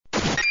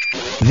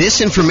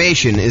This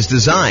information is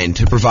designed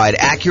to provide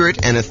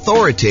accurate and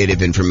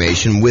authoritative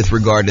information with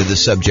regard to the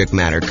subject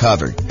matter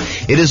covered.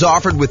 It is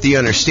offered with the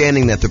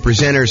understanding that the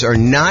presenters are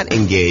not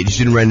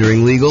engaged in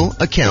rendering legal,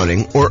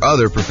 accounting, or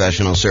other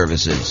professional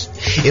services.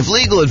 If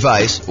legal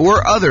advice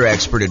or other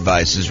expert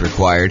advice is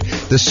required,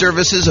 the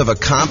services of a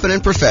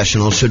competent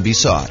professional should be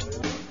sought.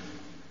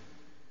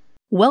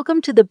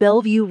 Welcome to the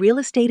Bellevue Real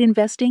Estate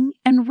Investing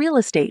and Real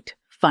Estate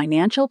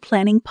Financial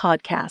Planning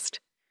Podcast.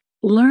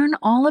 Learn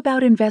all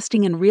about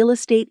investing in real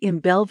estate in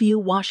Bellevue,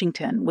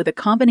 Washington, with a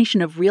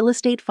combination of real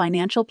estate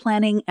financial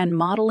planning and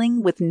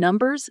modeling with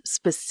numbers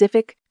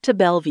specific to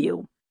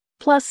Bellevue,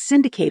 plus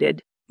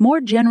syndicated,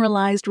 more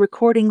generalized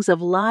recordings of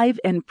live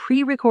and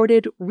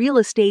pre-recorded real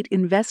estate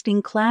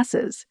investing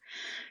classes,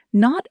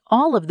 not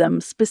all of them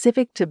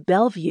specific to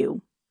Bellevue.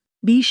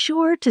 Be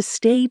sure to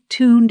stay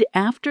tuned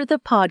after the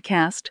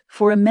podcast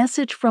for a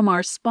message from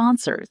our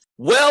sponsors.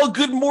 Well,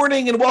 good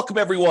morning and welcome,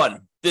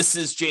 everyone. This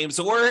is James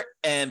Orr,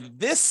 and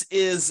this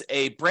is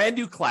a brand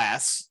new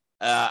class.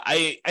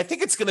 I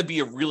think it's going to be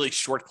a really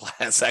short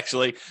class,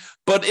 actually,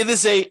 but it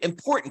is an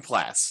important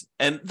class,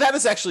 and that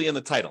is actually in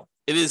the title.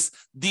 It is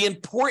the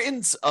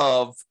importance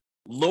of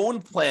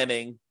loan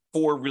planning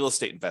for real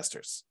estate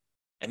investors.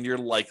 And you're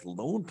like,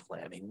 loan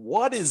planning?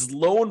 What is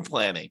loan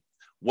planning?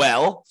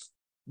 Well,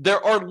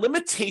 there are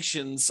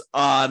limitations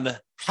on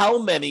how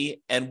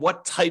many and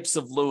what types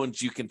of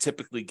loans you can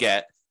typically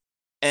get,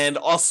 and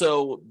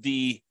also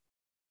the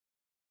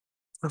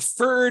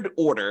preferred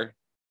order,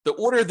 the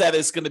order that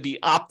is going to be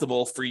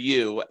optimal for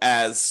you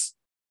as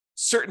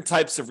certain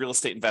types of real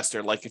estate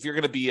investor. Like if you're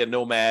going to be a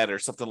nomad or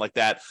something like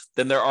that,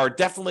 then there are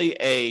definitely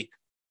a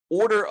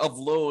order of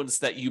loans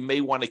that you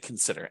may want to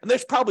consider. And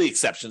there's probably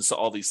exceptions to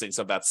all these things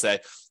I'm about to say,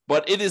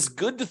 but it is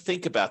good to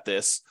think about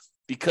this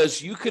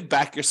because you could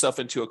back yourself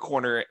into a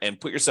corner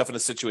and put yourself in a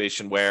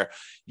situation where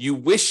you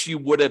wish you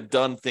would have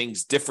done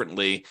things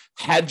differently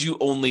had you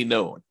only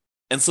known.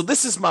 And so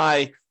this is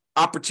my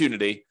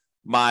opportunity,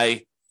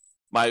 my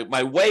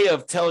way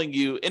of telling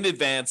you in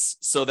advance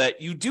so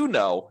that you do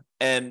know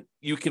and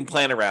you can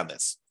plan around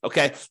this.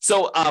 Okay.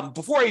 So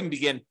before I even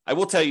begin, I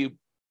will tell you,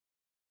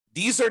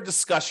 these are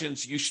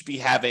discussions you should be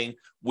having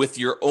with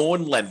your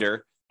own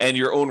lender and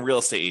your own real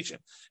estate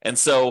agent. And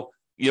so,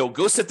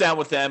 go sit down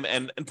with them.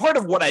 And part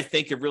of what I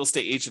think a real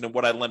estate agent and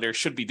what a lender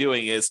should be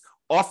doing is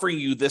offering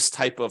you this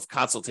type of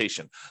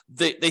consultation.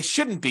 They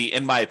shouldn't be,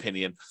 in my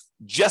opinion,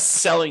 just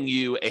selling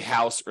you a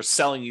house or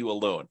selling you a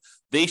loan.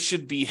 They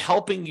should be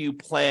helping you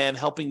plan,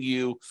 helping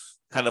you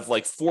kind of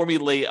like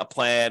formulate a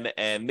plan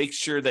and make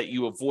sure that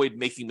you avoid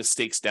making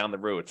mistakes down the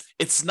road.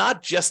 It's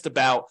not just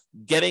about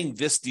getting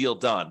this deal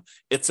done.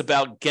 It's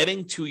about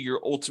getting to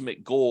your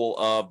ultimate goal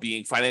of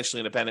being financially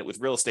independent with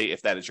real estate,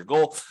 if that is your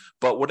goal.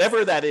 But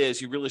whatever that is,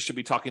 you really should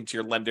be talking to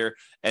your lender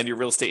and your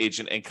real estate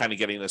agent and kind of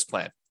getting this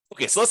plan.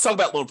 Okay, so let's talk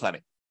about loan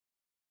planning.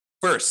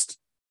 First,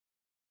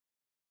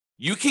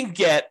 you can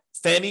get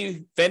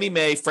Fannie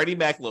Mae, Freddie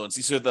Mac loans.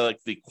 These are the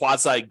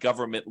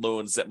quasi-government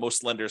loans that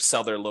most lenders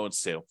sell their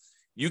loans to.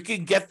 You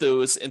can get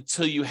those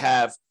until you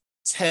have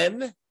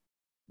 10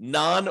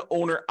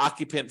 non-owner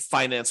occupant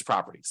finance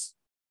properties.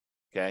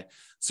 Okay,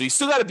 so you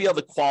still got to be able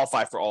to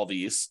qualify for all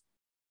these,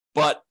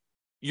 but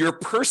your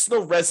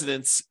personal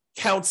residence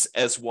counts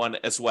as one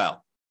as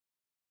well.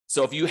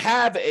 So if you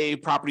have a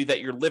property that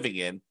you're living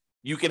in,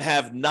 you can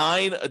have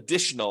 9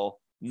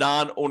 additional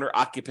non-owner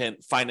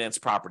occupant finance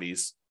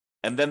properties.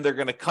 And then they're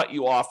going to cut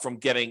you off from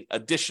getting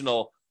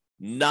additional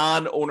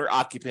non-owner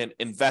occupant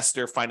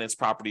investor finance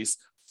properties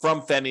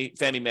from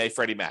Fannie Mae,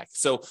 Freddie Mac.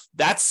 So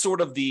that's sort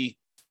of the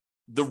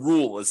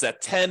rule, is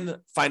that 10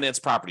 finance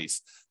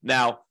properties.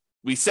 Now,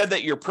 we said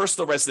that your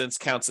personal residence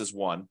counts as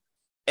one.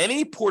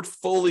 Any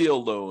portfolio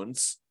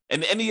loans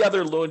and any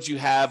other loans you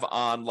have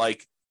on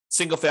like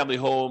single family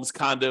homes,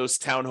 condos,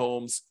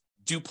 townhomes,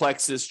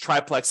 duplexes,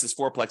 triplexes,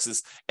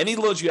 fourplexes, any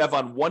loans you have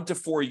on 1 to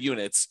 4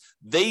 units,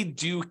 they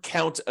do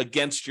count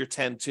against your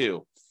 10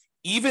 too,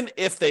 even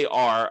if they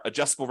are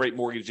adjustable rate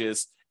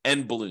mortgages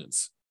and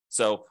balloons.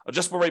 So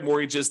adjustable rate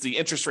mortgages, the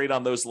interest rate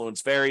on those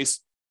loans varies.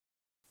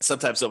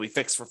 Sometimes they'll be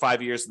fixed for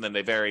 5 years and then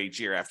they vary each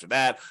year after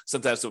that.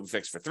 Sometimes they'll be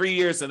fixed for 3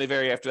 years and they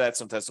vary after that.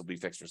 Sometimes they'll be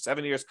fixed for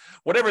 7 years,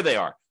 whatever they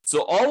are.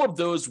 So all of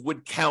those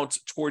would count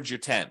towards your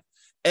 10.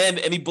 And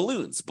any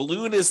balloons.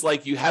 Balloon is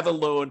like you have a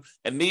loan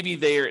and maybe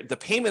the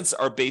payments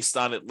are based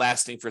on it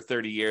lasting for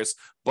 30 years,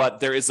 but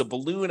there is a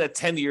balloon at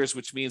 10 years,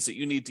 which means that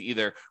you need to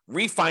either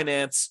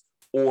refinance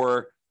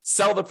or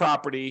sell the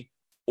property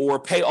or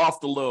pay off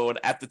the loan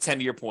at the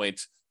 10-year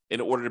point in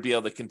order to be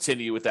able to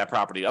continue with that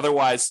property.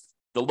 Otherwise,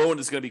 the loan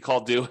is going to be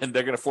called due and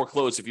they're going to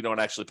foreclose if you don't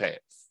actually pay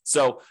it.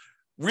 So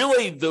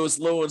really those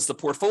loans, the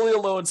portfolio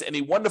loans,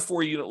 any 1 to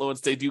 4 unit loans,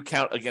 they do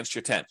count against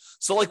your 10.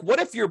 So like what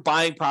if you're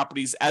buying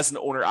properties as an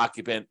owner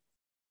occupant,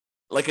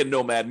 like a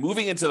nomad,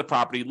 moving into the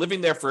property,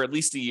 living there for at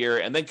least a year,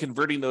 and then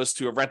converting those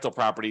to a rental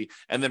property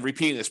and then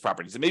repeating those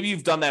properties? And maybe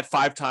you've done that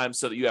 5 times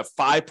so that you have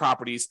 5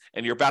 properties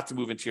and you're about to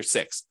move into your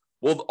 6th.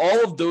 Well,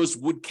 all of those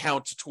would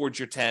count towards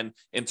your 10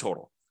 in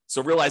total.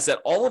 So realize that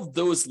all of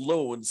those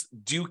loans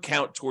do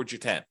count towards your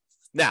 10.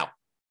 Now,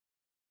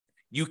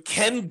 you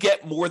can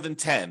get more than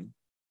 10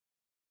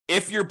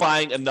 if you're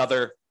buying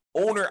another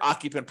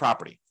owner-occupant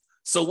property.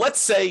 So let's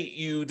say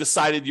you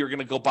decided you're going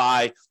to go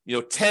buy,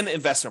 10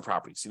 investment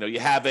properties. You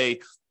have a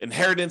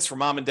inheritance from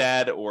mom and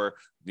dad or,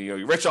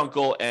 your rich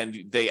uncle,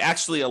 and they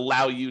actually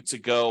allow you to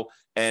go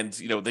and,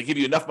 they give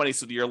you enough money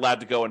so that you're allowed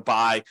to go and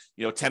buy,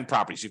 10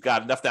 properties. You've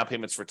got enough down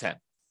payments for 10.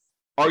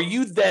 Are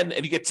you then,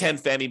 and you get 10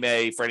 Fannie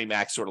Mae, Freddie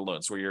Mac sort of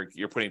loans where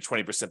you're putting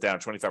 20% down,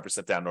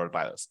 25% down in order to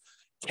buy those.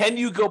 Can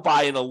you go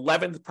buy an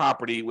 11th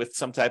property with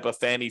some type of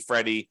Fannie,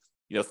 Freddie,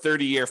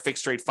 30-year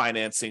fixed rate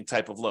financing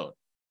type of loan?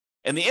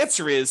 And the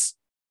answer is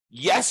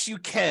yes, you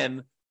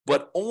can,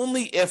 but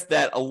only if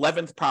that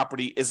 11th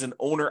property is an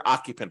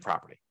owner-occupant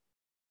property.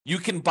 You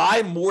can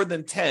buy more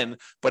than 10,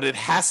 but it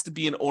has to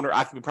be an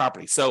owner-occupant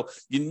property. So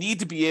you need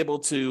to be able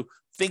to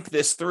think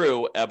this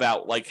through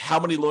about like how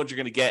many loans you're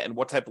going to get and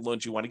what type of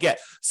loans you want to get.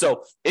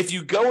 So if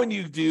you go and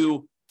you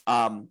do,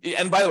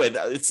 and by the way,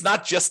 it's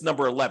not just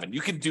number 11.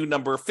 You can do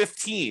number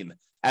 15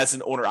 as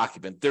an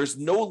owner-occupant. There's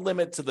no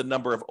limit to the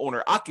number of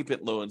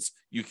owner-occupant loans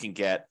you can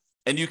get,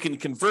 and you can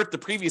convert the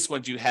previous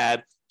ones you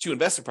had to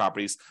investment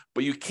properties,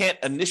 but you can't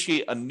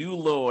initiate a new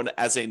loan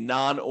as a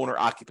non-owner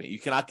occupant. You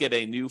cannot get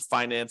a new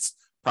finance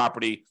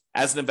property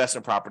as an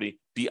investment property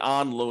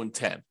beyond loan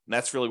 10. And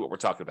that's really what we're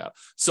talking about.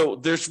 So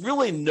there's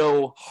really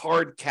no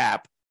hard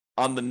cap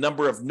on the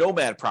number of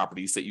nomad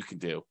properties that you can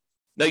do.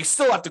 Now, you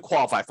still have to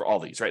qualify for all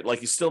these, right?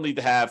 Like you still need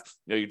to have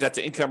your debt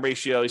to income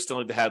ratio. You still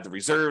need to have the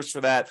reserves for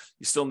that.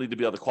 You still need to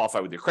be able to qualify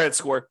with your credit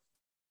score.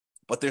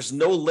 But there's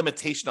no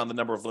limitation on the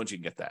number of loans you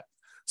can get that.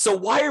 So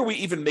why are we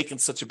even making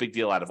such a big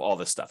deal out of all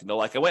this stuff?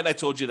 Like I went and I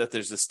told you that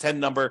there's this 10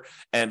 number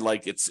and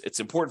like it's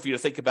important for you to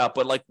think about,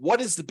 but like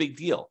what is the big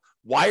deal?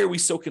 Why are we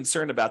so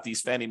concerned about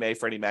these Fannie Mae,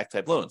 Freddie Mac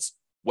type loans?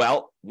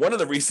 Well, one of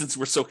the reasons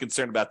we're so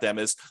concerned about them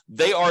is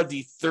they are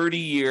the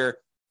 30-year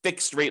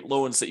fixed rate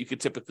loans that you could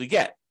typically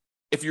get.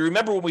 If you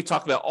remember when we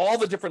talked about all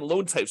the different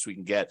loan types we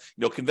can get,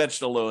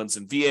 conventional loans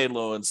and VA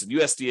loans and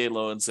USDA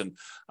loans and,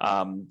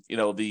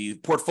 the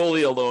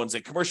portfolio loans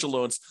and commercial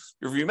loans,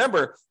 if you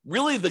remember,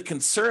 really the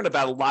concern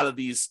about a lot of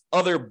these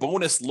other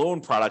bonus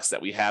loan products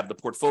that we have, the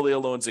portfolio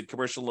loans and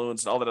commercial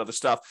loans and all that other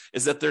stuff,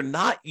 is that they're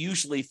not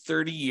usually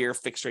 30-year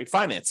fixed rate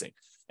financing.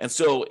 And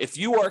so if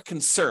you are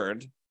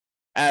concerned,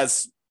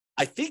 as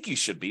I think you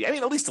should be,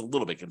 at least a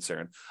little bit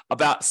concerned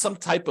about some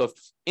type of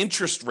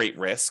interest rate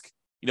risk,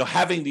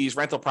 having these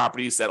rental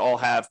properties that all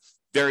have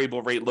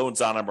variable rate loans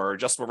on them or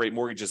adjustable rate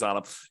mortgages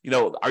on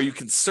them, are you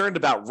concerned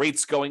about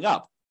rates going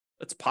up?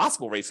 It's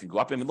possible rates can go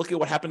up. Look at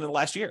what happened in the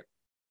last year.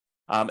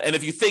 And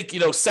if you think,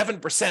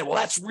 7%, well,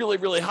 that's really,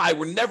 really high.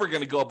 We're never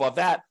going to go above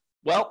that.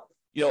 Well,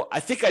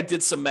 I think I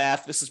did some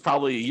math. This is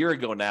probably a year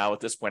ago now at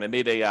this point. I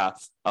made a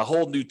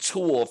whole new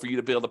tool for you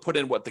to be able to put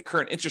in what the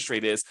current interest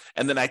rate is.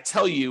 And then I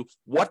tell you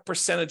what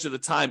percentage of the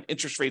time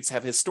interest rates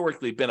have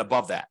historically been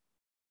above that.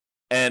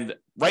 And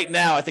right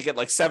now, I think at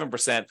like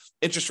 7%,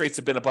 interest rates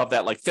have been above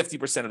that like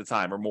 50% of the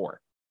time or more.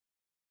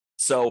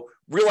 So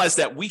realize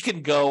that we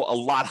can go a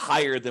lot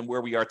higher than where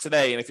we are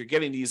today. And if you're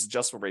getting these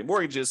adjustable rate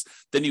mortgages,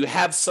 then you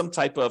have some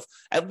type of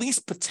at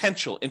least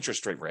potential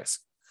interest rate risk.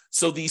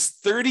 So these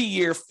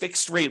 30-year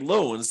fixed rate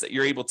loans that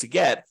you're able to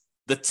get,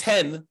 the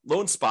 10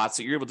 loan spots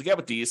that you're able to get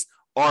with these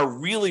are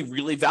really,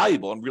 really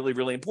valuable and really,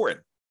 really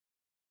important.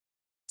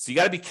 So you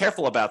got to be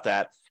careful about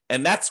that.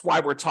 And that's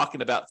why we're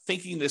talking about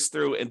thinking this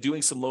through and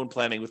doing some loan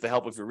planning with the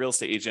help of your real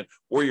estate agent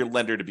or your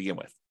lender to begin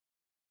with.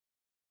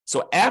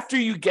 So after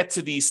you get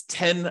to these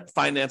 10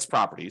 finance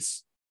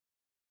properties,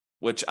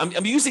 which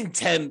I'm using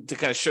 10 to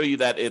kind of show you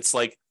that it's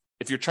like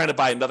if you're trying to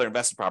buy another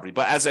investment property.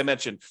 But as I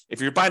mentioned, if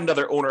you're buying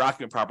another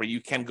owner-occupant property, you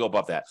can go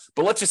above that.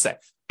 But let's just say,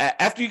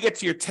 after you get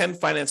to your 10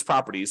 finance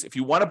properties, if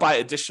you want to buy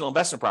additional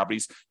investment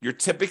properties, you're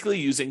typically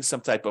using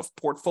some type of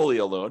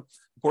portfolio loan.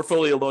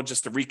 Portfolio loan,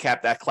 just to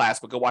recap that class,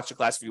 but go watch the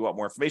class if you want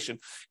more information,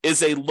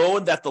 is a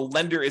loan that the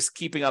lender is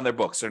keeping on their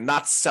books. They're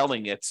not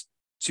selling it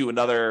to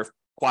another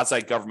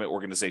quasi-government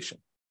organization.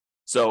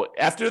 So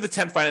after the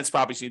 10 finance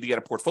properties, you need to get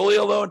a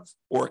portfolio loan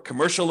or a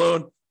commercial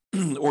loan,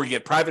 or you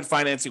get private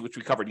financing, which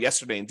we covered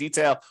yesterday in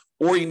detail,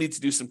 or you need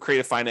to do some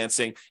creative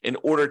financing in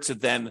order to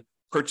then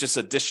purchase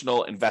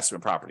additional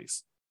investment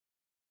properties.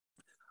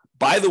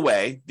 By the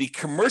way, the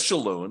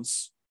commercial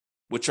loans,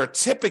 which are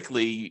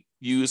typically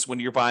used when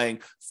you're buying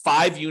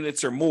 5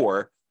 units or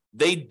more,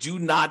 they do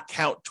not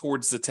count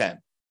towards the 10.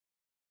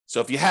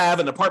 So if you have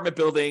an apartment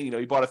building,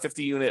 you bought a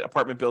 50-unit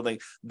apartment building,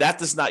 that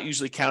does not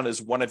usually count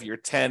as one of your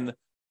 10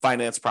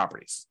 finance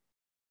properties.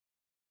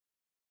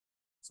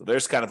 So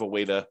there's kind of a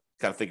way to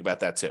kind of think about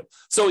that too.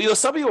 So,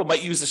 some people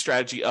might use the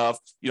strategy of,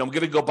 I'm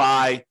going to go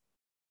buy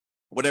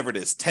whatever it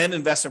is, 10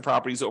 investment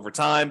properties over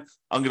time.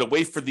 I'm going to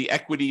wait for the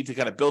equity to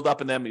kind of build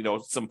up in them.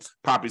 Some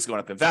properties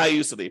going up in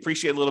value, so they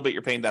appreciate a little bit.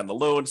 You're paying down the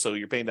loan, so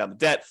you're paying down the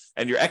debt,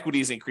 and your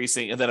equity is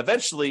increasing. And then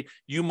eventually,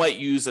 you might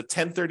use a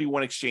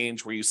 1031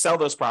 exchange where you sell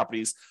those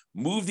properties,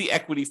 move the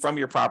equity from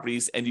your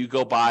properties, and you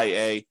go buy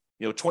a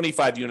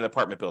 25-unit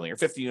apartment building or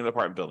 50-unit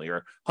apartment building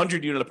or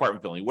 100-unit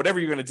apartment building, whatever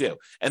you're going to do.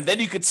 And then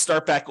you could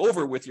start back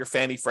over with your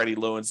Fannie Freddie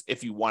loans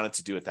if you wanted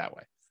to do it that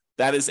way.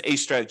 That is a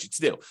strategy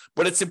to do.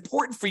 But it's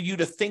important for you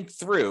to think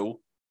through,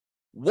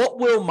 what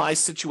will my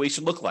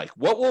situation look like?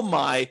 What will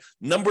my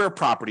number of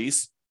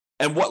properties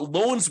and what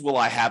loans will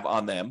I have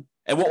on them?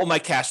 And what will my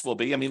cash flow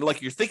be? I mean,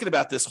 like, you're thinking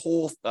about this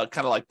whole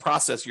kind of like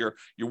process, your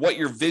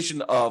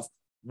vision of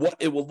what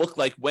it will look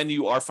like when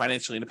you are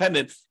financially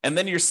independent. And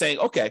then you're saying,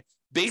 okay,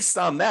 based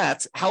on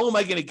that, how am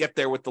I going to get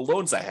there with the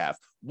loans I have?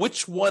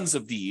 Which ones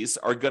of these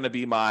are going to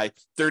be my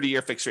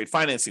 30-year fixed rate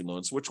financing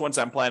loans? Which ones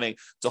I'm planning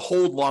to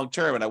hold long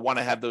term? And I want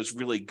to have those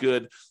really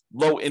good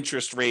low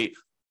interest rate,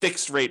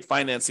 fixed rate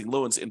financing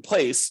loans in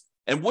place.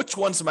 And which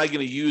ones am I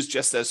going to use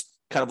just as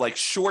kind of like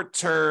short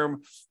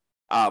term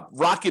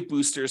rocket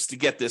boosters to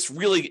get this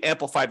really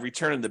amplified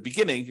return in the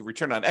beginning,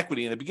 return on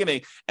equity in the beginning,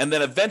 and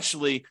then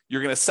eventually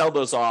you're going to sell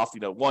those off,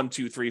 1,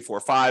 2, 3, 4,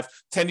 5,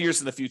 10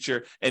 years in the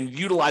future, and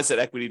utilize that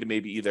equity to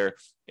maybe either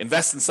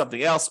invest in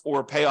something else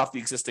or pay off the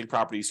existing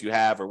properties you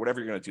have or whatever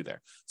you're going to do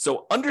there.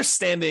 So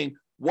understanding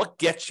what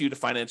gets you to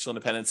financial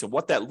independence and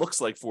what that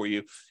looks like for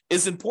you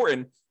is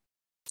important.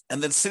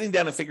 And then sitting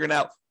down and figuring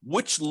out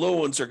which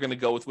loans are going to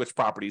go with which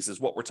properties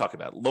is what we're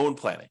talking about. Loan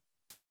planning.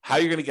 How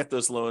you're going to get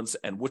those loans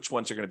and which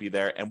ones are going to be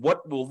there and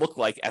what will look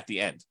like at the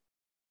end.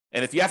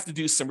 And if you have to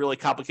do some really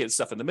complicated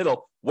stuff in the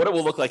middle, what it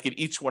will look like in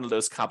each one of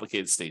those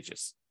complicated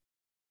stages.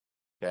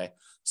 Okay.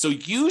 So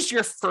use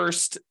your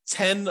first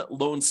 10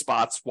 loan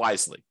spots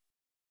wisely.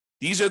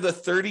 These are the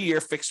 30-year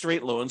fixed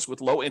rate loans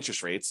with low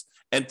interest rates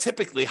and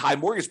typically high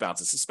mortgage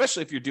balances,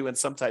 especially if you're doing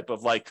some type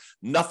of like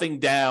nothing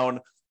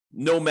down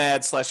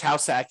nomad /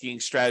 house hacking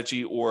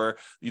strategy, or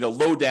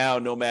low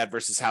down nomad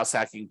versus house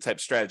hacking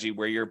type strategy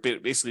where you're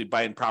basically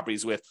buying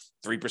properties with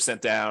 3%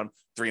 down,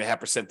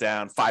 3.5%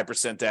 down,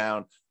 5%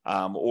 down,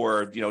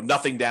 or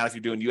nothing down if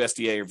you're doing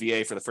USDA or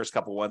VA for the first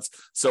couple ones.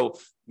 So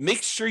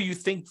make sure you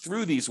think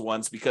through these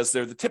ones because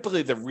they're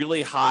typically the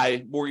really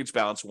high mortgage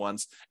balance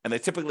ones, and they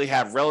typically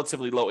have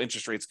relatively low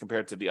interest rates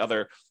compared to the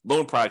other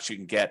loan products you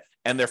can get,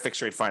 and they're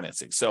fixed rate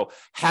financing. So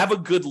have a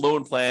good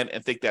loan plan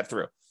and think that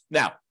through.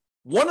 Now,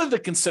 one of the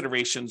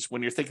considerations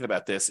when you're thinking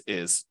about this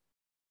is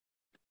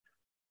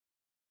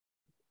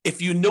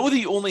if you know that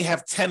you only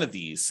have 10 of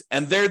these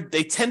and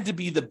they tend to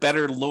be the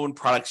better loan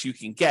products you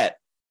can get,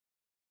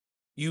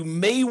 you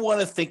may want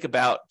to think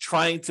about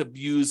trying to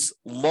use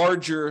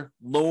larger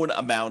loan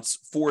amounts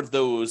for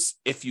those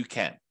if you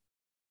can.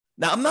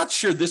 Now, I'm not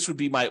sure this would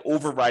be my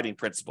overriding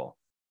principle,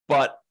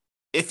 but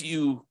if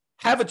you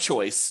have a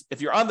choice, if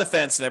you're on the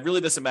fence and it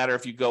really doesn't matter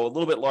if you go a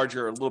little bit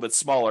larger or a little bit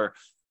smaller,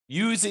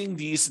 using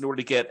these in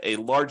order to get a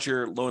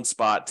larger loan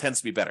spot tends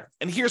to be better.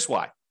 And here's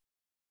why.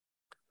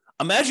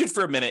 Imagine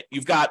for a minute,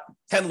 you've got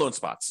 10 loan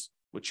spots,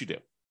 which you do.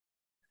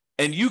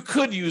 And you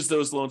could use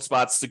those loan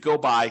spots to go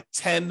buy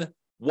 10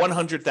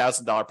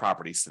 $100,000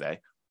 properties today,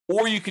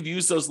 or you could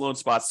use those loan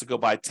spots to go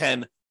buy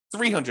 10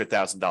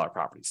 $300,000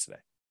 properties today.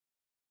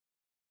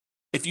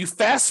 If you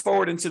fast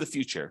forward into the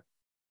future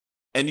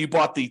and you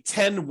bought the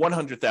 10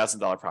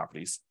 $100,000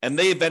 properties and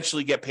they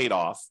eventually get paid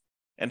off,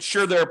 and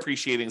sure, they're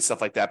appreciating and stuff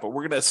like that, but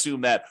we're going to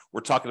assume that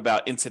we're talking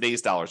about in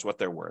today's dollars, what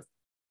they're worth.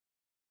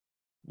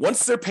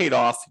 Once they're paid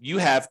off, you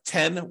have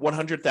 10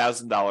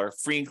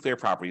 $100,000 free and clear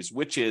properties,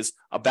 which is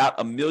about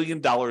 $1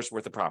 million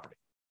worth of property.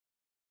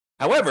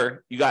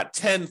 However, you got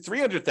 10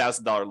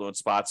 $300,000 loan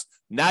spots.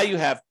 Now you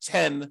have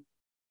 10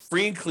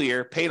 free and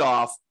clear, paid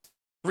off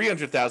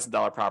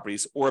 $300,000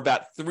 properties, or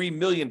about $3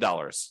 million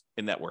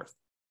in net worth.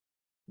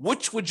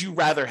 Which would you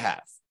rather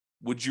have?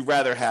 Would you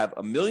rather have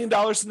 $1 million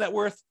in net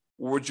worth?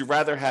 Or would you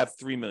rather have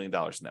 $3 million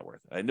in net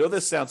worth? I know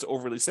this sounds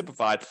overly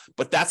simplified,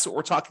 but that's what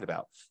we're talking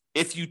about.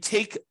 If you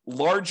take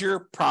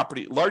larger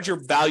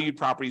valued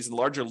properties and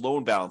larger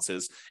loan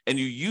balances, and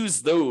you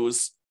use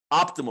those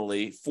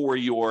optimally for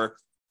your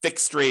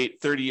fixed rate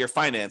 30-year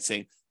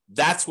financing,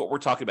 that's what we're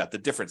talking about. The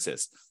difference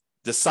is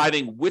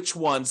deciding which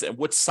ones and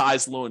which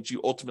size loans you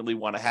ultimately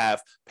want to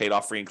have paid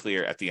off free and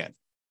clear at the end.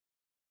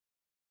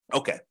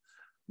 Okay,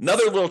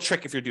 another little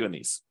trick if you're doing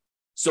these.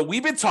 So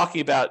we've been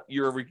talking about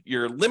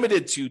you're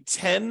limited to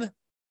 10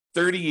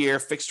 30-year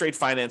fixed rate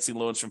financing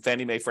loans from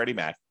Fannie Mae, Freddie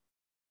Mac.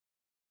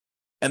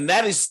 And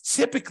that is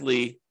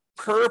typically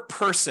per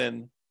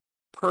person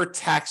per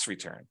tax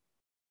return.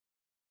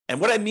 And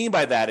what I mean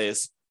by that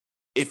is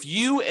if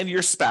you and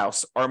your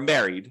spouse are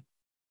married,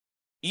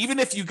 even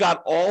if you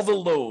got all the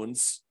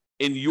loans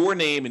in your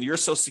name and your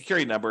social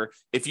security number,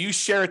 if you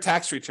share a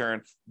tax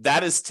return,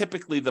 that is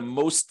typically the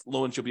most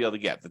loans you'll be able to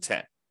get, the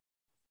 10.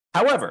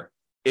 However,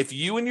 if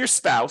you and your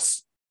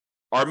spouse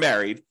are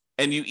married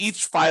and you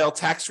each file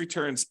tax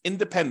returns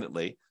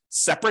independently,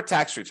 separate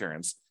tax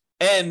returns,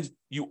 and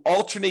you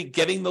alternate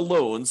getting the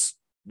loans,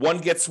 one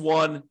gets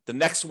one, the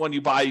next one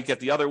you buy, you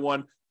get the other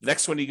one, the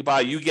next one you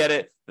buy, you get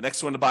it, the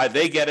next one to buy,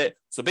 they get it.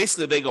 So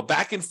basically they go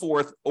back and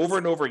forth over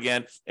and over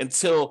again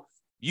until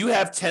you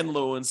have 10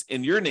 loans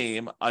in your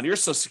name on your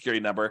social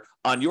security number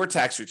on your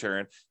tax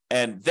return,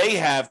 and they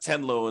have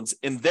 10 loans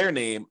in their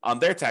name on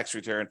their tax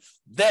return.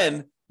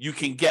 Then you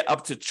can get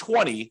up to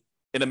 20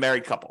 in a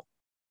married couple.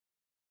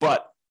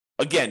 But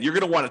again, you're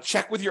going to want to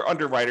check with your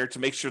underwriter to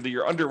make sure that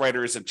your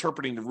underwriter is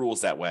interpreting the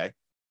rules that way.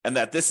 and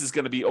that this is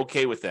going to be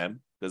okay with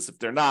them. Because if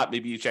they're not,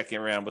 maybe you're checking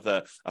around with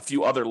a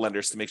few other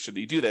lenders to make sure that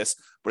you do this.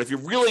 But if you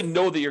really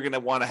know that you're going to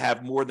want to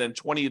have more than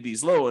 20 of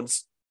these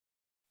loans,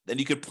 then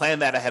you could plan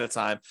that ahead of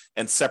time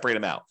and separate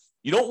them out.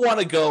 You don't want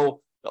to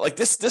go like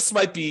this. This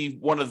might be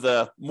one of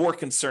the more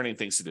concerning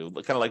things to do,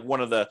 kind of like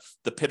one of the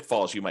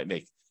pitfalls you might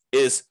make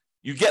is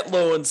you get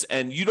loans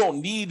and you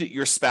don't need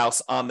your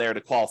spouse on there to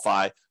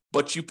qualify,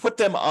 but you put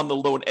them on the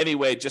loan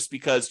anyway, just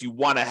because you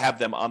want to have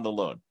them on the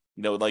loan.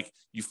 Like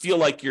you feel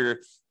like you're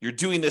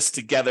doing this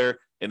together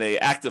in an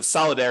act of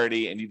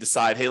solidarity, and you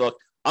decide, hey, look,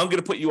 I'm going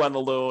to put you on the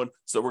loan,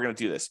 so we're going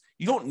to do this.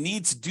 You don't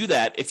need to do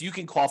that if you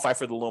can qualify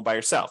for the loan by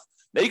yourself.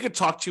 Now, you could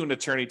talk to an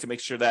attorney to make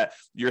sure that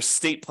your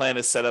estate plan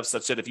is set up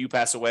such that if you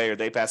pass away or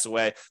they pass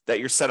away, that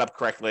you're set up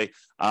correctly.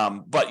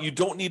 But you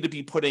don't need to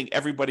be putting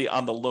everybody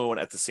on the loan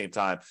at the same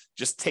time.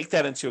 Just take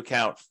that into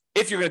account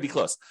if you're going to be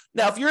close.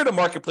 Now, if you're in a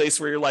marketplace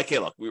where you're like, hey,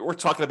 look, we're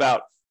talking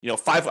about,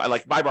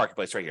 like my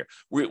marketplace right here.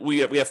 We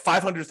have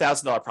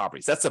 $500,000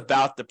 properties. That's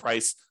about the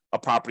price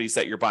of properties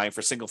that you're buying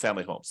for single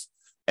family homes.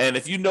 And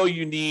if you know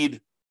you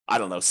need,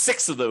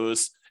 6 of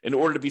those in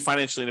order to be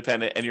financially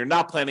independent, and you're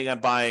not planning on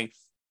buying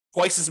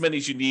twice as many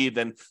as you need,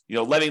 then,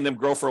 letting them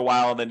grow for a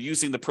while and then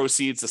using the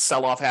proceeds to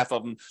sell off half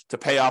of them to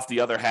pay off the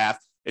other half.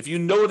 If you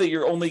know that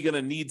you're only going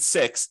to need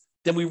 6,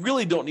 then we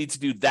really don't need to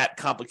do that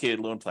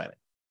complicated loan planning.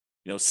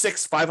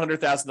 6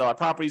 $500,000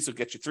 properties will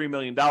get you $3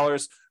 million.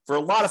 For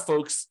a lot of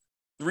folks,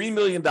 $3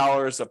 million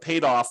of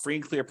paid off free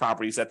and clear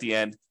properties at the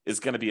end is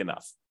going to be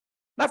enough.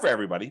 Not for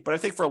everybody, but I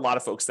think for a lot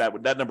of folks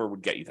that number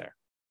would get you there.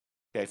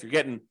 Okay, if you're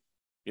getting,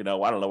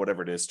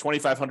 whatever it is,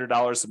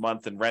 $2,500 a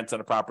month in rent on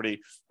a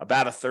property,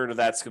 about a third of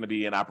that's going to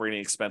be in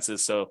operating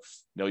expenses. So,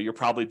 you're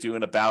probably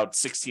doing about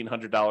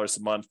 $1,600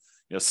 a month.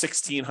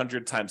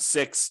 1,600 times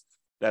 6,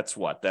 that's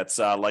what? That's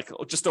like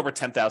just over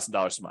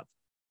 $10,000 a month,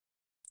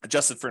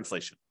 adjusted for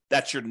inflation.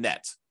 That's your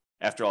net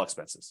after all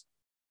expenses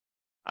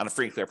on a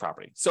free and clear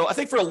property. So I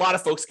think for a lot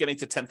of folks, getting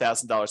to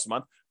 $10,000 a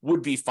month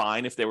would be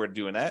fine if they were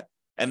doing that.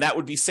 And that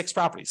would be 6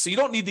 properties. So you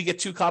don't need to get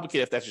too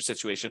complicated if that's your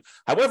situation.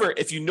 However,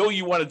 if you know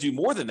you want to do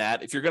more than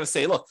that, if you're going to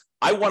say, look,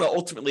 I want to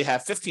ultimately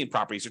have 15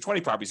 properties or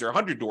 20 properties or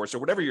 100 doors or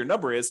whatever your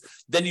number is,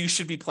 then you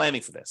should be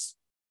planning for this.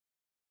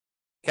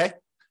 Okay?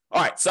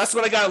 All right. So that's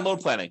what I got on loan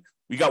planning.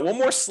 We got one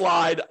more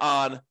slide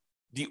on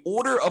the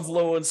order of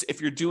loans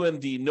if you're doing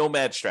the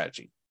nomad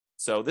strategy.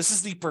 So this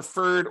is the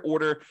preferred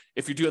order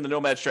if you're doing the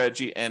nomad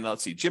strategy. And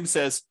let's see, Jim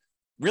says,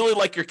 really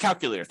like your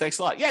calculator. Thanks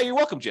a lot. Yeah, you're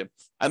welcome, Jim.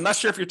 I'm not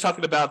sure if you're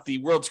talking about the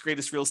world's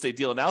greatest real estate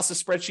deal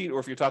analysis spreadsheet or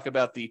if you're talking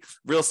about the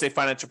real estate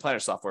financial planner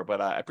software, but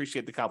I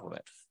appreciate the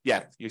compliment.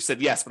 Yeah, you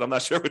said yes, but I'm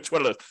not sure which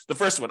one of those. The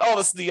first one. Oh,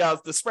 this is the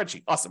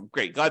spreadsheet. Awesome.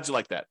 Great. Glad you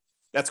like that.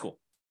 That's cool.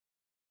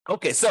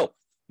 Okay, so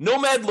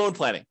nomad loan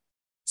planning.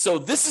 So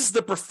this is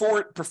the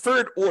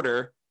preferred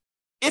order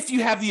if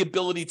you have the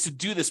ability to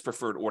do this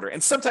preferred order.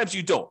 And sometimes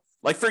you don't.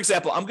 Like, for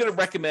example, I'm going to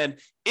recommend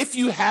if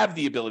you have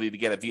the ability to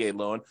get a VA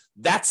loan,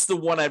 that's the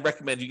one I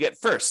recommend you get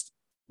first.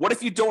 What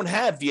if you don't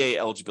have VA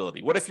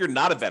eligibility? What if you're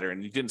not a veteran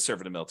and you didn't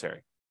serve in the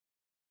military?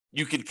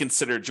 You could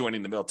consider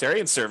joining the military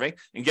and serving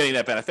and getting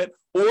that benefit.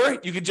 Or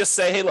you could just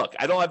say, hey, look,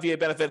 I don't have VA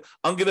benefit.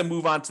 I'm going to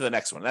move on to the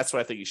next one. That's what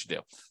I think you should do.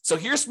 So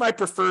here's my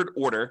preferred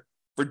order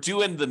for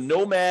doing the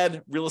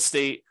nomad real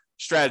estate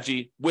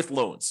strategy with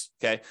loans.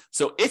 Okay.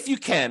 So if you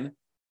can,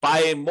 buy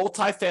a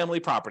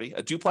multifamily property,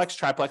 a duplex,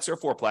 triplex, or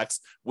fourplex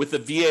with a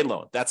VA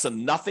loan. That's a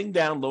nothing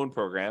down loan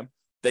program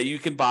that you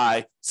can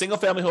buy single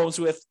family homes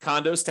with,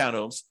 condos,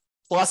 townhomes.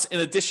 Plus, in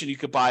addition, you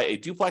could buy a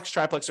duplex,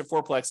 triplex, or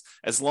fourplex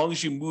as long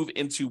as you move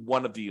into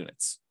one of the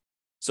units.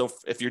 So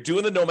if you're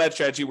doing the nomad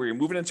strategy where you're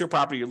moving into a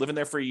property, you're living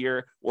there for a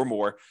year or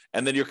more,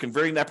 and then you're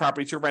converting that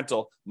property to a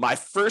rental, my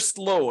first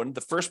loan,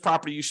 the first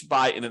property you should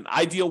buy in an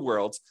ideal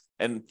world,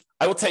 and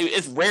I will tell you,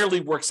 it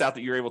rarely works out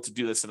that you're able to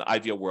do this in an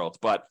ideal world,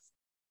 but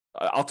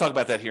I'll talk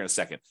about that here in a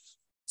second.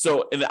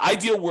 So in the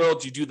ideal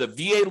world, you do the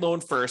VA loan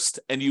first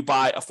and you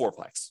buy a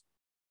fourplex.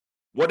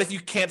 What if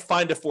you can't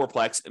find a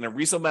fourplex in a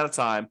reasonable amount of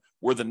time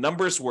where the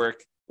numbers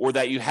work or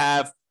that you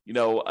have,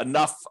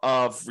 enough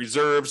of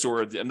reserves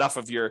or enough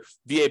of your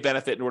VA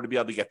benefit in order to be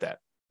able to get that?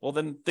 Well,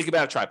 then think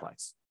about a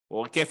triplex.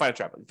 Well, you can't find a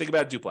triplex. Think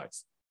about a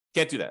duplex.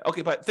 Can't do that.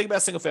 Okay, but think about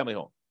a single family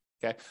home.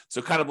 Okay.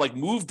 So kind of like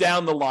move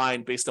down the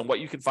line based on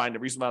what you can find in a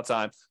reasonable amount of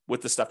time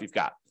with the stuff you've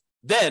got.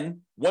 Then,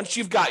 once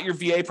you've got your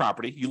VA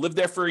property, you live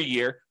there for a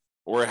year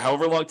or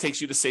however long it takes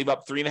you to save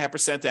up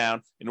 3.5%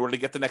 down in order to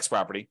get the next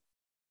property.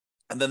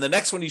 And then the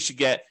next one you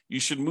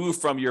should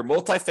move from your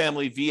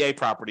multifamily VA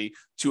property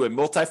to a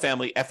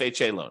multifamily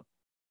FHA loan.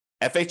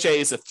 FHA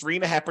is a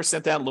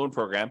 3.5% down loan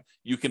program.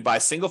 You can buy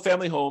single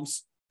family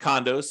homes,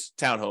 condos,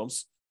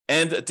 townhomes,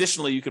 and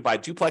additionally, you could buy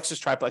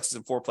duplexes, triplexes,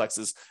 and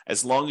fourplexes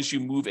as long as you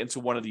move into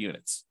one of the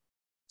units.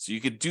 So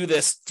you could do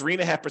this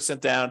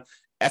 3.5% down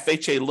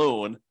FHA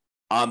loan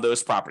on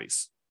those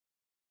properties.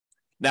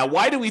 Now,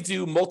 why do we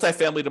do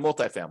multifamily to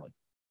multifamily?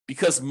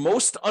 Because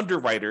most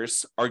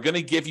underwriters are going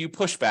to give you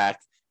pushback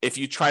if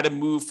you try to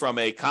move from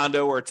a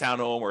condo or a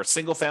townhome or a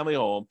single family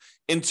home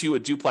into a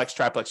duplex,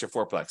 triplex, or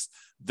fourplex.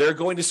 They're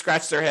going to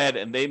scratch their head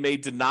and they may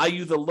deny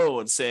you the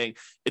loan saying,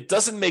 it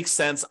doesn't make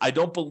sense. I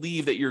don't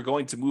believe that you're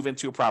going to move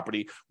into a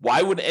property.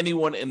 Why would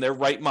anyone in their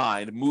right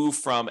mind move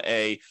from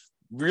a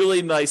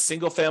really nice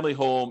single family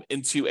home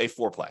into a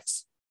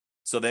fourplex?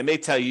 So they may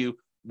tell you,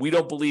 we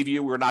don't believe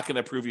you. We're not going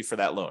to approve you for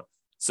that loan.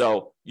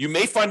 So you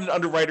may find an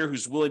underwriter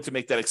who's willing to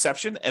make that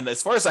exception. And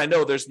as far as I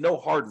know, there's no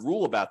hard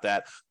rule about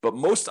that. But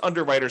most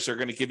underwriters are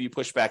going to give you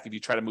pushback if you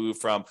try to move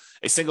from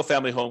a single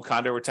family home,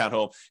 condo, or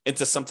townhome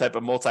into some type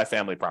of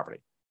multifamily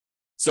property.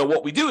 So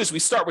what we do is we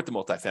start with the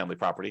multifamily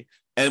property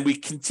and we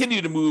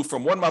continue to move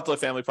from one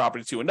multifamily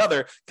property to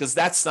another because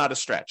that's not a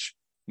stretch.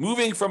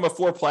 Moving from a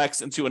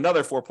fourplex into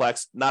another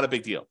fourplex, not a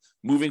big deal.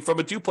 Moving from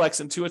a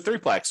duplex into a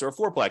threeplex or a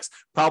fourplex,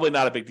 probably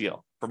not a big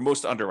deal for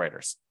most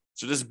underwriters.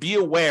 So just be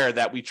aware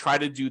that we try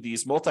to do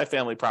these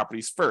multifamily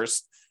properties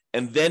first,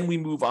 and then we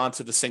move on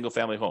to the single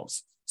family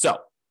homes. So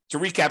to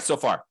recap so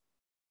far,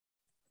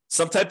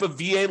 some type of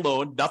VA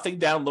loan, nothing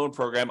down loan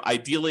program,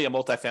 ideally a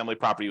multifamily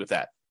property with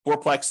that.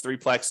 Fourplex,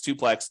 threeplex,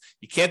 twoplex.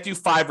 You can't do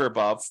 5 or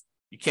above.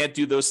 You can't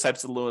do those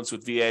types of loans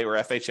with VA or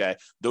FHA.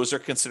 Those are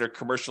considered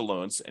commercial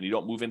loans, and you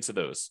don't move into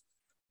those.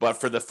 But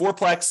for the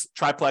fourplex,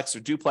 triplex, or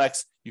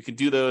duplex, you can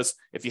do those.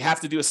 If you have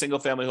to do a single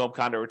family home,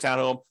 condo, or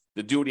townhome,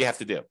 then do what you have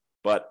to do.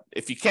 But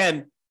if you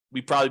can,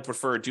 we probably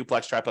prefer a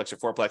duplex, triplex, or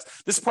fourplex.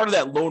 This is part of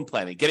that loan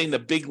planning, getting the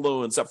big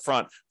loans up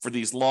front for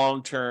these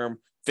long-term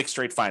fixed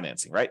rate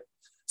financing, right?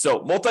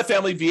 So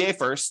multifamily VA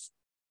first,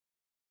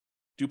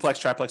 duplex,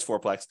 triplex,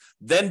 fourplex,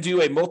 then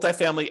do a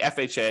multifamily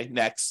FHA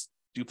next,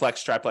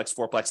 duplex, triplex,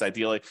 fourplex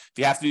ideally. If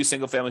you have to do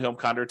single family home,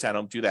 condo, or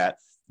townhome, do that.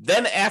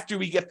 Then after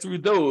we get through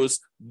those,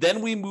 then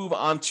we move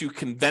on to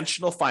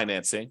conventional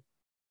financing,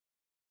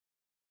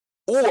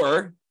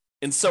 or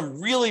in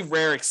some really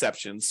rare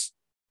exceptions,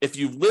 if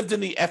you've lived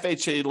in the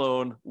FHA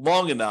loan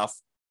long enough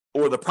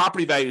or the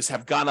property values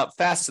have gone up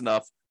fast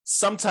enough,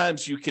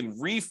 sometimes you can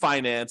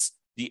refinance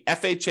the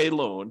FHA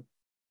loan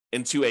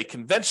into a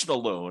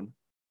conventional loan,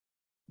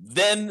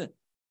 then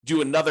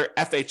do another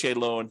FHA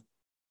loan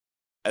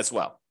as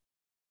well.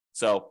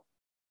 So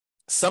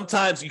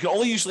sometimes you can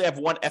only usually have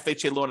one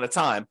FHA loan at a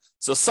time.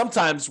 So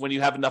sometimes when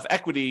you have enough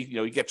equity,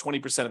 you get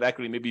 20% of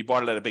equity, maybe you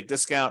bought it at a big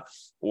discount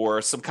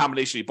or some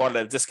combination, you bought it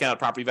at a discount,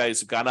 property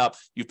values have gone up,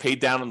 you paid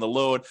down on the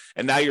loan,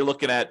 and now you're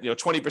looking at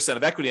 20%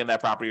 of equity in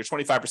that property or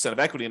 25% of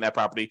equity in that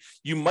property.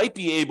 You might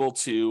be able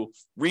to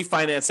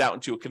refinance out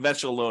into a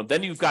conventional loan.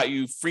 Then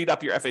you freed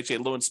up your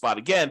FHA loan spot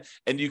again,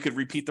 and you could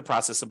repeat the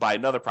process and buy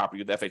another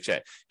property with FHA.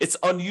 It's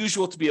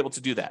unusual to be able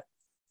to do that.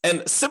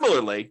 And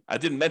similarly, I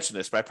didn't mention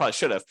this, but I probably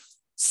should have.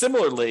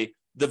 Similarly,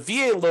 the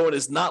VA loan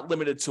is not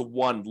limited to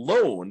one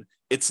loan.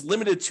 It's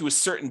limited to a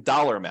certain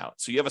dollar amount.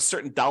 So you have a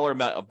certain dollar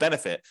amount of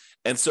benefit.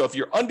 And so if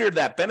you're under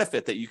that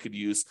benefit that you could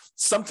use,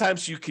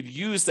 sometimes you could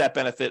use that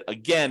benefit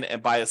again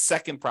and buy a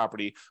second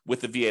property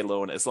with the VA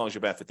loan as long as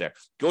your benefit there.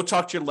 Go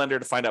talk to your lender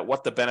to find out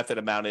what the benefit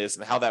amount is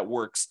and how that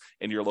works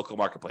in your local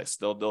marketplace.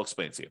 They'll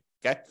explain it to you.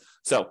 Okay.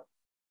 So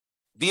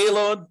VA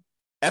loan,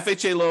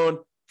 FHA loan,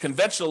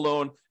 conventional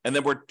loan, and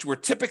then we're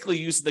typically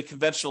using the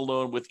conventional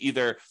loan with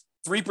either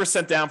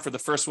 3% down for the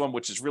first one,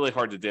 which is really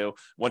hard to do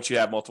once you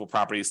have multiple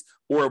properties,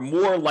 or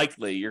more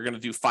likely you're going to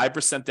do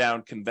 5%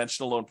 down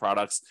conventional loan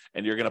products,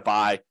 and you're going to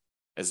buy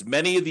as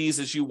many of these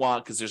as you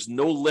want because there's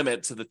no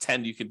limit to the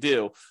 10 you can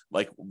do.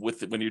 Like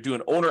when you're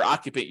doing owner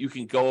occupant, you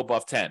can go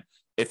above 10.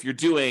 If you're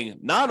doing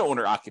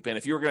non-owner occupant,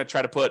 if you were going to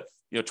try to put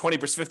 20%,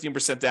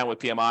 15% down with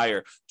PMI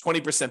or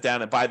 20%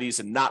 down and buy these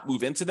and not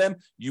move into them,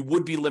 you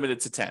would be limited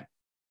to 10.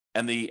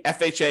 And the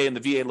FHA and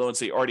the VA loans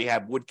that you already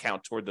have would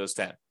count toward those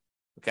 10.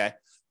 Okay.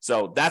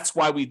 So that's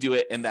why we do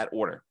it in that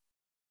order.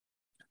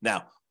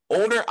 Now,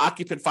 owner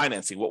occupant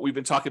financing, what we've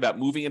been talking about,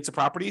 moving into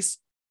properties,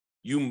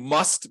 you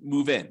must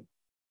move in.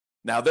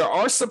 Now, there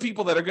are some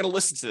people that are going to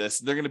listen to this.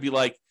 And they're going to be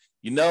like,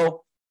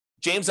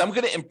 James, I'm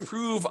going to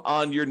improve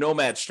on your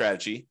nomad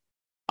strategy.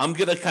 I'm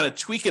going to kind of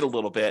tweak it a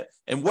little bit.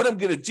 And what I'm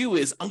going to do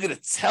is I'm going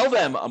to tell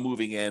them I'm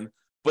moving in.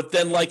 But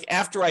then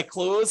after I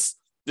close,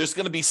 there's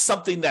going to be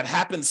something that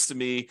happens to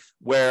me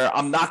where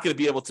I'm not going to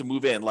be able to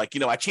move in. I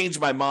changed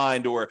my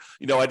mind, or,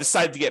 I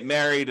decided to get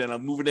married and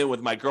I'm moving in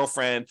with my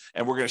girlfriend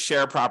and we're going to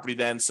share a property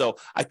then. So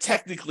I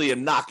technically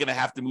am not going to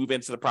have to move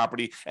into the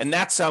property. And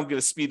that's how I'm going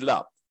to speed it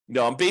up.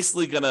 I'm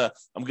basically going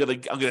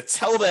to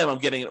tell them I'm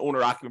getting an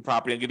owner occupant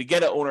property. I'm going to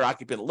get an owner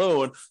occupant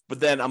loan,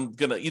 but then I'm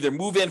going to either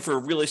move in for a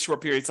really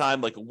short period of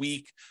time, like a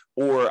week,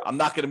 or I'm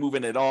not going to move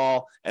in at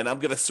all. And I'm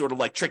going to sort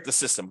of trick the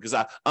system because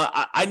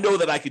I know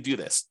that I could do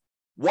this.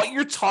 What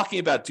you're talking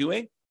about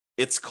doing,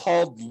 it's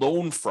called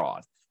loan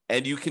fraud,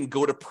 and you can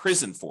go to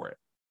prison for it.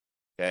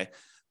 Okay.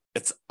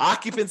 It's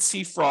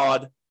occupancy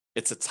fraud.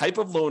 It's a type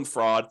of loan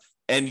fraud.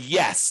 And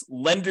yes,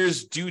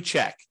 lenders do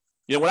check.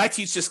 When I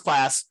teach this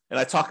class and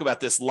I talk about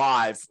this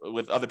live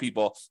with other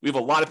people, we have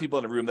a lot of people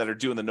in the room that are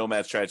doing the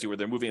nomad strategy where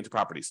they're moving into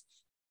properties.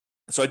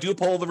 So I do a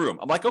poll of the room.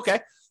 I'm like,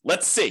 okay,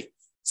 let's see.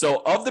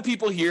 So of the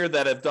people here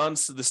that have done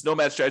this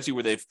nomad strategy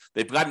where they've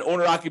got an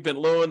owner-occupant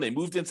loan, they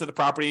moved into the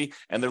property,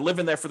 and they're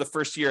living there for the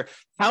first year,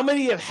 how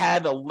many have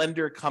had a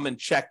lender come and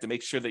check to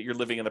make sure that you're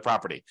living in the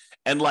property?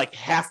 And like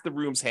half the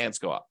room's hands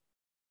go up.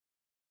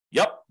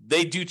 Yep,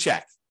 they do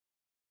check.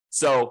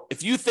 So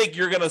if you think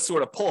you're going to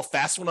sort of pull a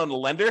fast one on the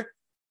lender,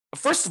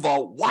 first of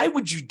all, why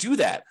would you do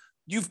that?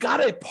 You've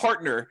got a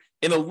partner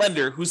in a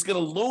lender who's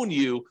going to loan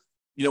you,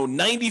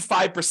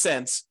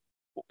 95%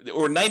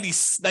 or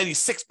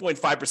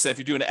 96.5% if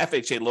you're doing an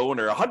FHA loan,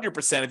 or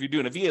 100% if you're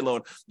doing a VA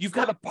loan. You've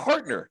got a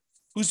partner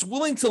who's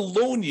willing to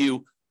loan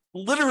you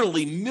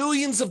literally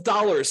millions of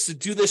dollars to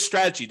do this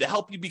strategy to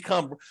help you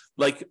become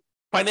like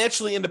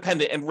financially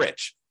independent and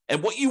rich.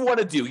 And what you want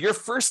to do, your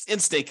first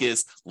instinct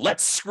is,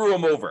 let's screw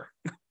them over.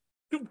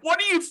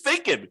 What are you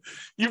thinking?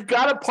 You've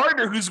got a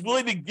partner who's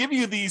willing to give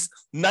you these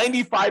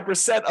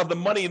 95% of the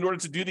money in order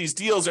to do these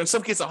deals, or in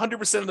some cases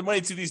 100% of the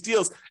money to do these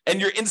deals, and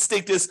your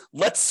instinct is,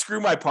 let's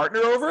screw my partner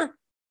over?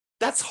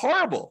 That's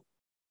horrible.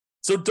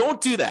 So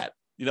don't do that.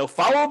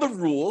 Follow the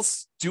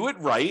rules, do it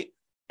right,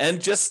 and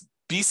just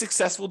be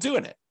successful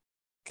doing it.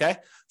 Okay?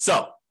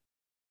 So,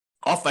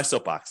 off my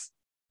soapbox.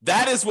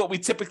 That is what we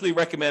typically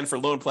recommend for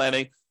loan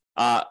planning.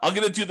 I'm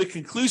going to do the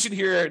conclusion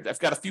here. I've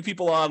got a few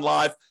people on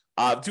live.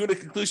 Doing a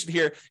conclusion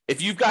here.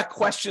 If you've got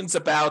questions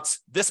about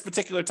this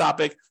particular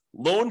topic,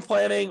 loan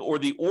planning, or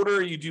the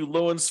order you do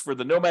loans for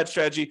the nomad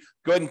strategy,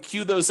 go ahead and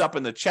queue those up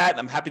in the chat.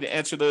 I'm happy to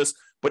answer those.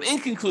 But in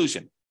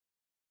conclusion,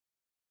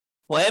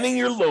 planning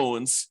your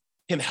loans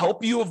can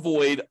help you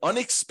avoid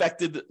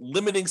unexpected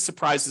limiting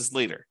surprises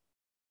later.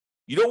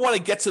 You don't want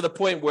to get to the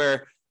point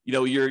where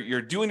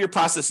you're doing your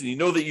process and you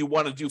know that you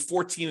want to do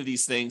 14 of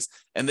these things,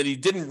 and then you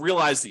didn't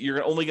realize that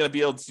you're only going to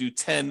be able to do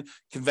 10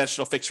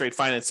 conventional fixed rate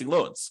financing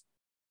loans.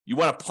 You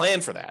want to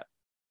plan for that,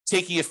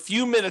 taking a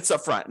few minutes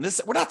up front. And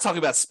this, we're not talking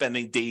about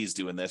spending days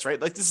doing this,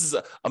 right? Like, this is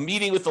a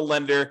meeting with the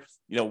lender,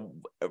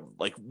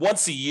 like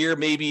once a year,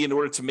 maybe, in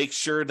order to make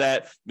sure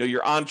that,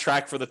 you're on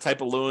track for the type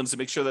of loans, to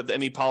make sure that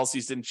any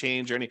policies didn't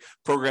change or any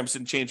programs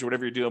didn't change or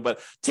whatever you're doing. But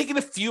taking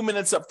a few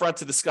minutes up front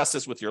to discuss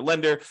this with your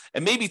lender,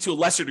 and maybe to a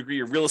lesser degree,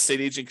 your real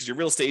estate agent, because your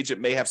real estate agent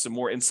may have some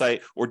more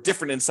insight or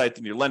different insight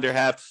than your lender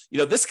have.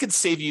 This could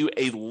save you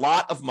a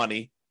lot of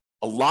money,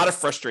 a lot of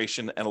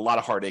frustration, and a lot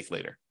of heartache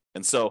later.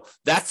 And so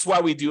that's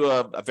why we do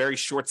a very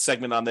short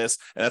segment on this.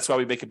 And that's why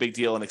we make a big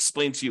deal and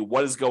explain to you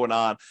what is going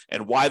on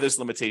and why there's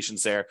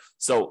limitations there.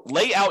 So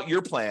lay out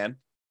your plan,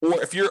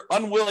 or if you're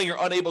unwilling or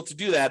unable to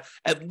do that,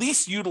 at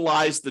least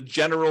utilize the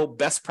general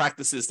best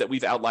practices that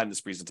we've outlined in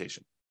this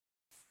presentation.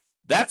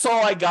 That's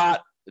all I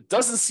got. It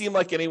doesn't seem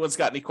like anyone's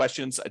got any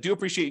questions. I do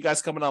appreciate you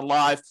guys coming on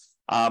live.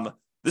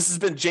 This has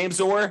been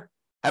James Orr.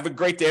 Have a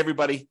great day,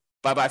 everybody.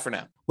 Bye-bye for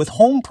now. With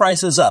home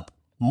prices up,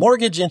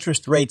 mortgage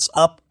interest rates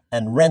up,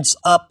 and rents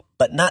up,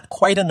 but not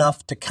quite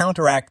enough to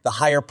counteract the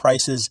higher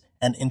prices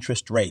and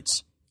interest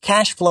rates.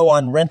 Cash flow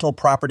on rental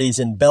properties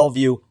in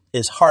Bellevue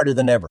is harder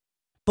than ever.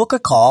 Book a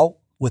call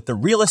with the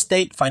Real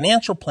Estate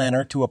Financial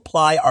Planner to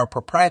apply our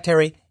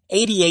proprietary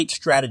 88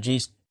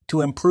 strategies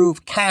to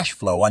improve cash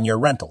flow on your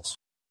rentals.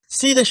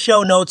 See the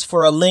show notes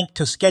for a link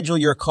to schedule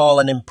your call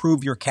and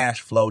improve your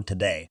cash flow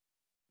today.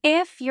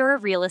 If you're a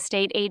real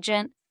estate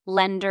agent,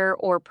 lender,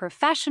 or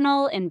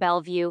professional in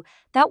Bellevue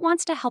that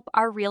wants to help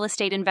our real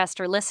estate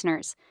investor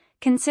listeners,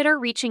 consider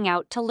reaching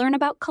out to learn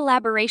about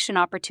collaboration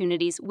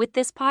opportunities with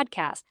this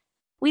podcast.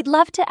 We'd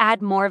love to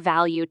add more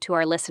value to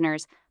our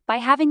listeners by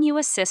having you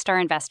assist our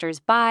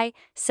investors buy,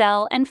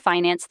 sell, and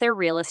finance their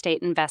real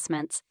estate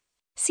investments.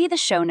 See the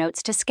show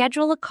notes to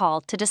schedule a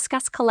call to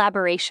discuss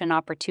collaboration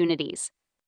opportunities.